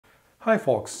Hi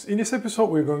folks, in this episode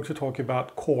we're going to talk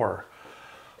about core.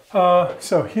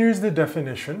 So here's the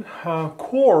definition.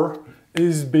 Core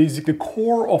is basically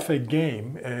core of a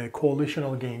game, a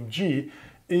coalitional game G,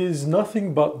 is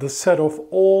nothing but the set of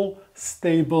all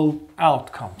stable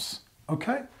outcomes.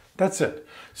 Okay, that's it.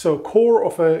 So core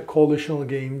of a coalitional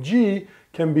game G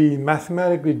can be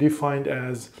mathematically defined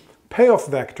as payoff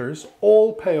vectors,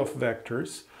 all payoff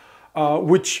vectors,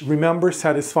 which, remember,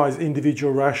 satisfies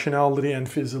individual rationality and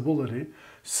feasibility,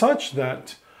 such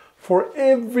that for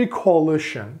every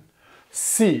coalition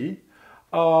C,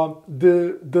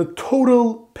 the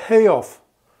total payoff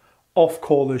of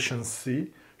coalition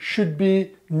C should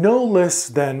be no less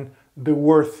than the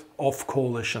worth of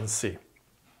coalition C.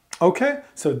 Okay,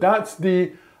 so that's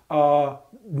the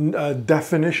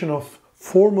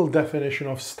formal definition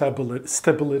of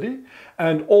stability,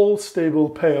 and all stable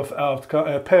payoff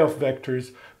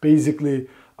vectors basically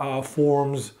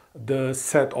forms the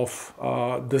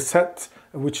set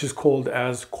which is called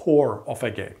as core of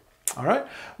a game. All right.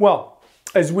 Well,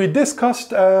 as we discussed,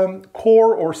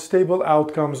 core or stable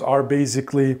outcomes are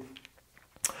basically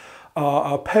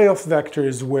payoff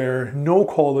vectors where no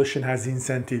coalition has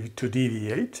incentive to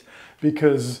deviate,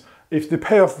 because if the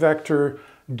payoff vector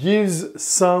gives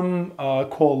some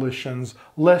coalitions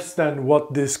less than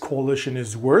what this coalition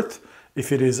is worth,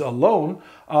 if it is alone,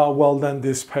 well then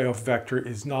this payoff vector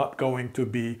is not going to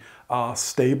be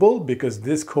stable, because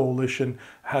this coalition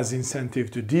has incentive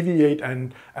to deviate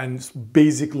and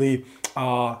basically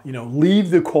leave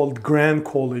the grand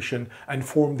coalition and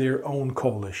form their own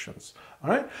coalitions. All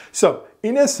right. So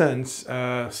in a sense,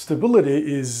 stability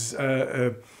is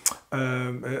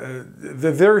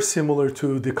very similar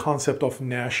to the concept of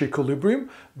Nash equilibrium,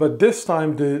 but this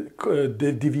time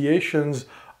the deviations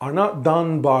are not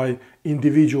done by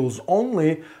individuals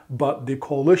only, but the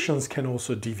coalitions can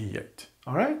also deviate.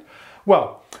 All right.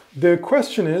 Well, the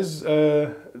question is,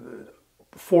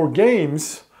 for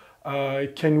games,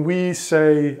 can we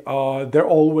say there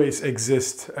always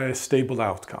exists a stable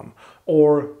outcome?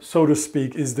 Or, so to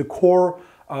speak, is the core,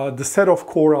 the set of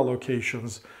core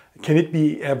allocations, can it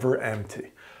be ever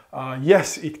empty?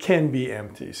 Yes, it can be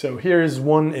empty. So here is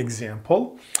one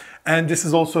example. And this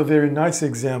is also a very nice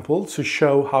example to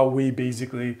show how we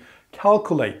basically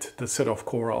calculate the set of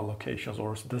core allocations,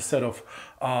 or the set of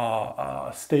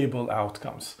stable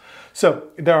outcomes. So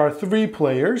there are three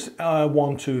players,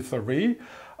 1, 2, 3.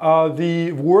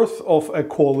 The worth of a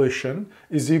coalition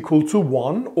is equal to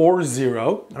 1 or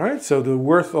 0. All right, so the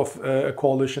worth of a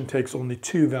coalition takes only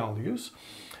two values.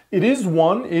 It is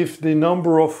 1 if the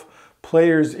number of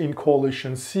players in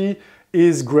coalition C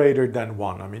is greater than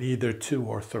 1. I mean, either 2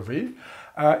 or 3.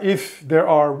 If there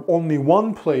are only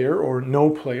one player or no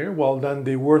player, well, then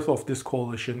the worth of this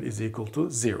coalition is equal to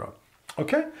 0.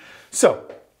 Okay? So,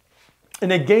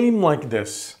 in a game like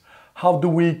this, how do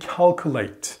we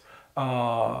calculate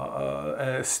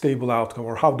a stable outcome,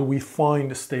 or how do we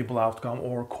find a stable outcome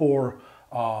or core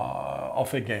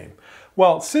of a game?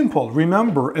 Well, simple.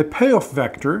 Remember, a payoff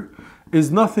vector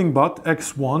is nothing but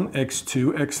x1,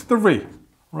 x2, x3,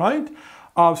 right?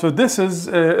 So this is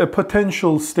a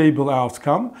potential stable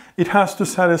outcome. It has to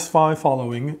satisfy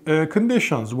following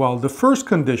conditions. Well, the first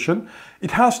condition,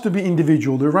 it has to be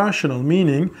individually rational,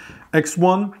 meaning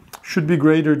x1 should be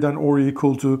greater than or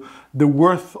equal to the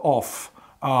worth of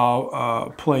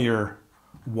player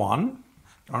 1.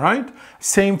 All right,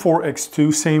 same for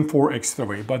x2, same for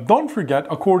x3. But don't forget,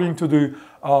 according to the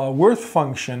worth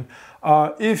function,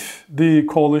 if the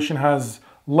coalition has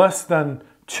less than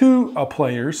 2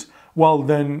 players, well,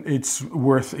 then its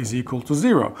worth is equal to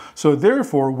 0. So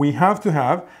therefore, we have to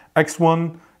have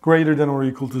x1 greater than or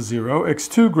equal to 0,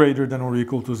 x2 greater than or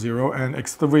equal to 0, and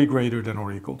x3 greater than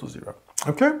or equal to 0.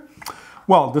 Okay?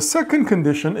 Well, the second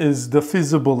condition is the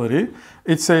feasibility.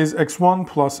 It says x1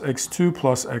 plus x2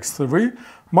 plus x3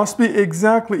 must be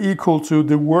exactly equal to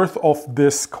the worth of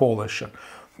this coalition.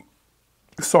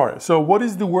 Sorry, so what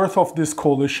is the worth of this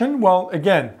coalition? Well,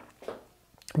 again,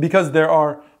 because there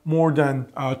are more than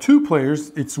 2 players,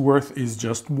 its worth is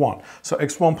just 1. So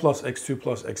x1 plus x2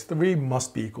 plus x3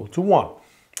 must be equal to 1.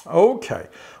 Okay,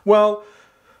 well,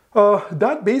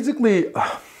 that basically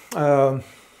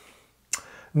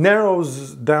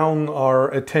narrows down our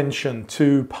attention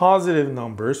to positive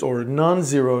numbers, or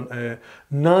non-zero,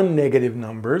 non-negative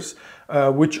numbers,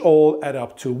 which all add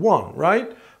up to 1,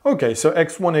 right? Okay, so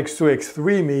x1, x2,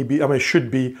 x3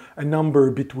 should be a number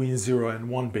between 0 and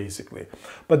 1 basically.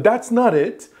 But that's not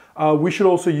it. We should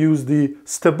also use the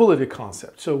stability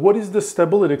concept. So what is the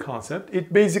stability concept?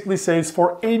 It basically says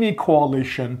for any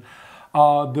coalition,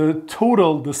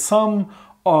 the sum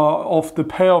of the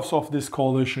payoffs of this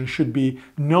coalition should be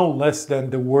no less than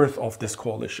the worth of this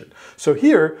coalition. So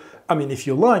here, I mean, if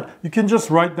you like, you can just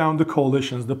write down the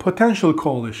coalitions, the potential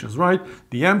coalitions, right?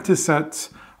 The empty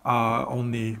sets,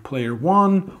 only player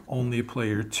 1, only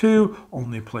player 2,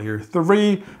 only player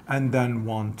 3, and then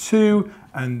 1, 2,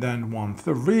 and then 1,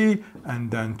 3,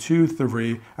 and then 2,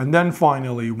 3, and then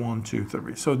finally 1, 2,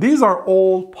 3. So these are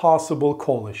all possible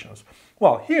coalitions.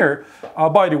 Well, here,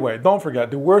 by the way, don't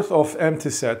forget, the worth of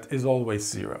empty set is always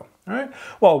 0. All right?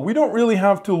 Well, we don't really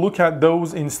have to look at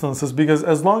those instances because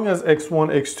as long as x1,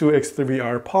 x2, x3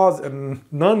 are positive and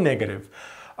non-negative,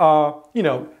 you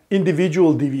know,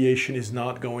 individual deviation is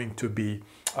not going to be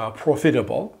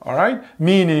profitable, all right?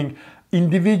 Meaning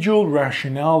individual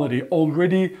rationality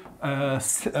already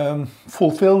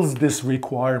fulfills this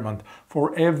requirement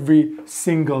for every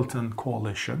singleton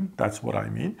coalition. That's what I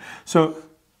mean. So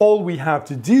all we have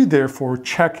to do, therefore,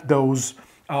 check those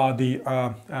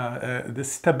the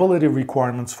stability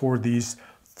requirements for these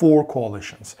 4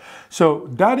 coalitions. So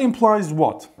that implies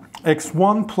what?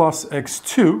 x1 plus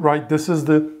x2, right? This is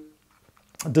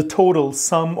the total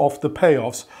sum of the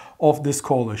payoffs of this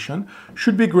coalition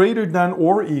should be greater than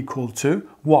or equal to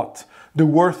what? The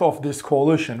worth of this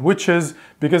coalition, which is,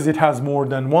 because it has more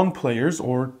than 1 players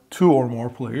or 2 or more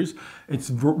players,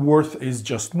 its worth is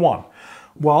just 1.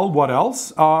 Well, what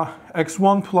else?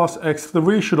 x1 plus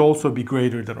x3 should also be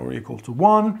greater than or equal to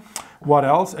 1. What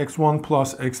else? x1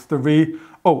 plus x3,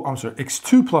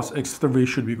 x2 plus x3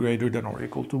 should be greater than or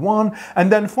equal to 1.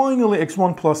 And then finally,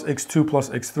 x1 plus x2 plus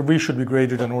x3 should be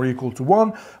greater than or equal to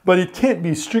 1. But it can't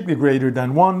be strictly greater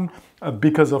than 1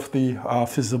 because of the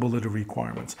feasibility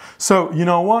requirements. So, you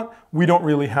know what? We don't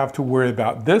really have to worry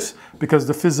about this because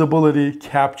the feasibility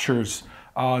captures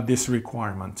this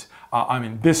requirement.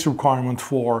 This requirement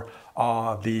for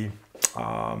the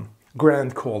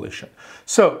grand coalition.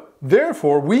 So,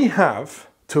 therefore, we have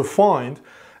to find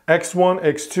x1,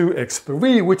 x2,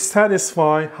 x3, which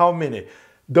satisfy how many?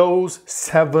 Those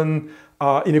 7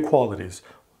 inequalities.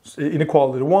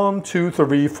 Inequality 1, 2,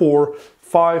 3, 4,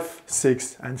 5,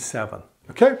 6, and 7.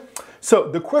 Okay? So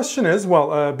the question is,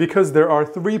 well, because there are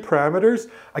 3 parameters,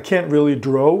 I can't really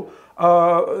draw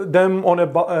them on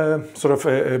a sort of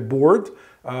a board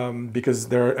because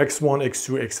there are x1,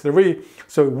 x2, x3.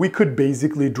 So we could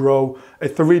basically draw a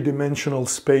 3-dimensional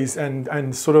space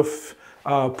and sort of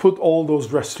put all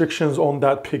those restrictions on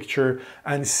that picture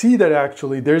and see that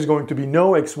actually there's going to be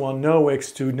no x1, no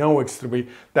x2, no x3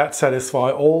 that satisfy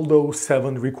all those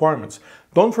 7 requirements.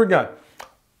 Don't forget,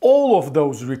 all of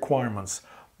those requirements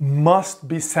must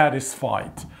be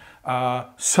satisfied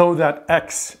so that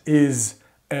x is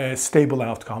a stable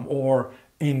outcome or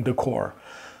in the core.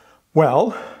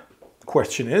 Well, the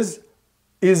question is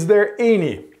there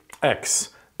any x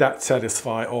that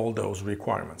satisfy all those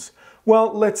requirements?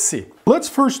 Well, let's see. Let's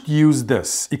first use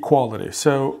this equality.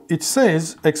 So it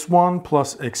says x1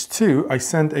 plus x2, I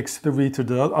send x3 to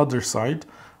the other side,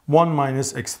 1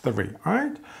 minus x3, all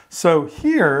right? So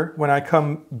here, when I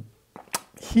come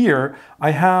here,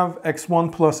 I have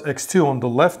x1 plus x2 on the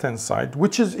left-hand side,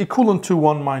 which is equivalent to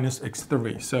 1 minus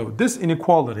x3. So this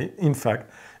inequality, in fact,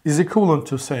 is equivalent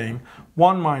to saying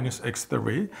 1 minus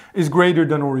x3 is greater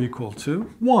than or equal to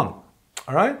 1, all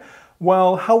right?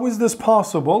 Well, how is this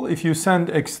possible if you send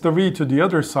x3 to the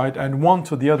other side and 1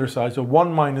 to the other side? So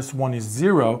 1 minus 1 is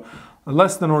 0,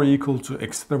 less than or equal to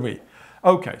x3.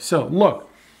 Okay, so look,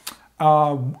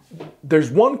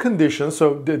 there's one condition.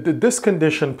 So this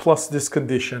condition plus this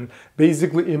condition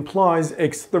basically implies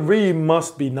x3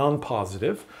 must be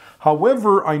non-positive.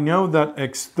 However, I know that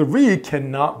x3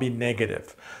 cannot be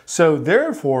negative. So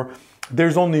therefore,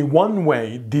 there's only one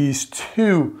way these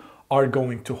two are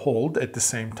going to hold at the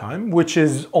same time, which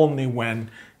is only when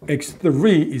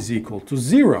x3 is equal to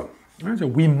 0. Right? So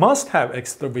we must have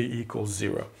x3 equals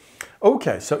 0.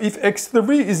 Okay, so if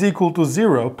x3 is equal to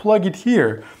 0, plug it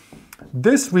here.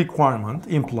 This requirement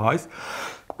implies,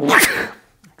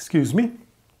 excuse me,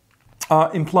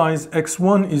 implies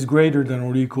x1 is greater than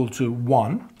or equal to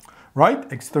 1, right?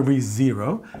 x3 is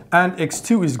 0, and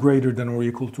x2 is greater than or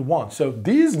equal to 1. So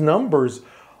these numbers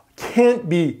can't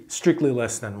be strictly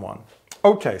less than 1.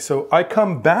 Okay, so I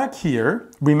come back here.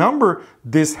 Remember,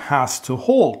 this has to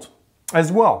hold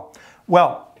as well.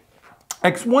 Well,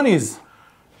 x1 is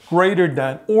greater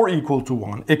than or equal to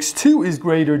 1. x2 is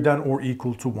greater than or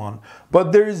equal to 1.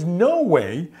 But there is no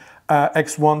way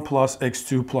x1 plus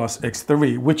x2 plus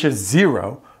x3, which is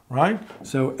 0, right?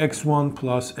 So x1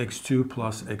 plus x2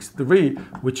 plus x3,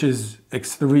 which is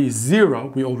x3 is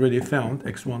 0. We already found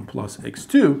x1 plus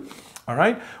x2. All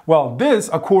right, well, this,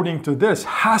 according to this,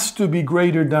 has to be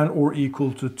greater than or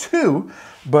equal to 2,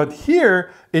 but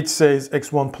here it says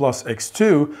x1 plus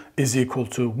x2 is equal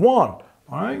to 1, all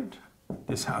right?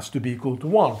 This has to be equal to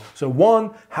 1. So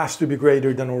 1 has to be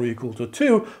greater than or equal to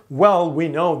 2. Well, we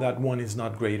know that 1 is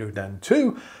not greater than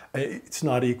 2. It's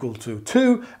not equal to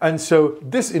 2, and so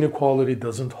this inequality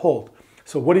doesn't hold.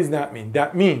 So what does that mean?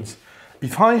 That means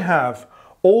if I have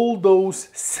all those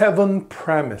 7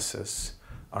 premises,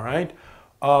 all right,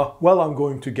 well, I'm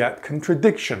going to get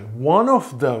contradiction. One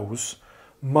of those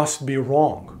must be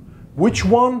wrong. Which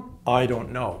one? I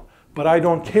don't know. But I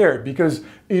don't care, because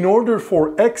in order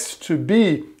for x to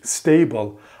be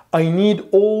stable, I need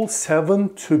all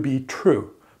 7 to be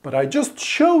true. But I just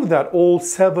show that all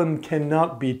 7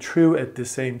 cannot be true at the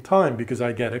same time, because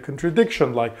I get a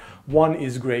contradiction like 1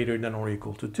 is greater than or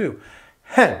equal to 2.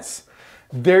 Hence,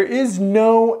 there is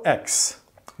no x,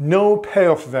 no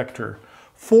payoff vector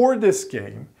for this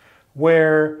game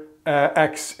where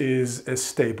x is a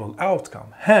stable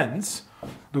outcome. Hence,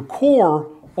 the core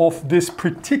of this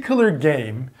particular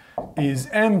game is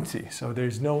empty, so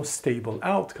there's no stable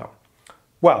outcome.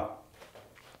 Well,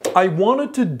 I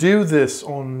wanted to do this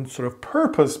on sort of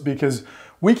purpose because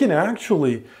we can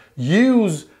actually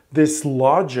use this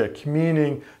logic,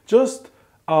 meaning just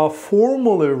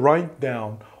formally write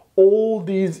down all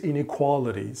these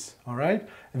inequalities, all right?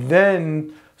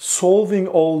 Then solving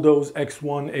all those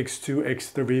x1, x2,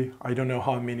 x3, I don't know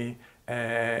how many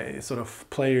sort of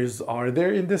players are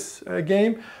there in this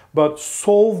game, but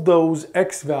solve those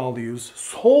x values.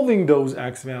 Solving those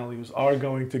x values are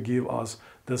going to give us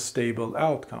the stable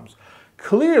outcomes.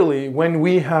 Clearly, when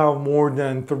we have more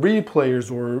than 3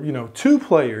 players or 2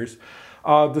 players,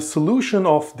 the solution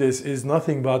of this is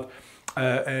nothing but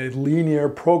a linear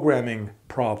programming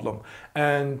problem.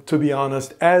 And to be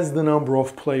honest, as the number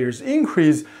of players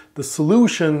increase, the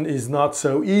solution is not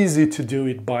so easy to do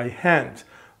it by hand.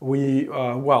 That's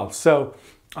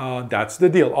the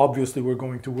deal. Obviously, we're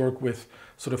going to work with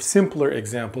sort of simpler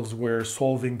examples where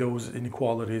solving those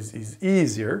inequalities is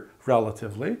easier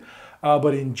relatively.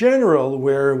 But in general,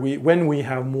 when we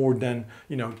have more than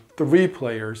 3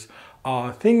 players,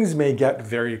 things may get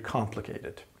very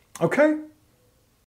complicated. Okay?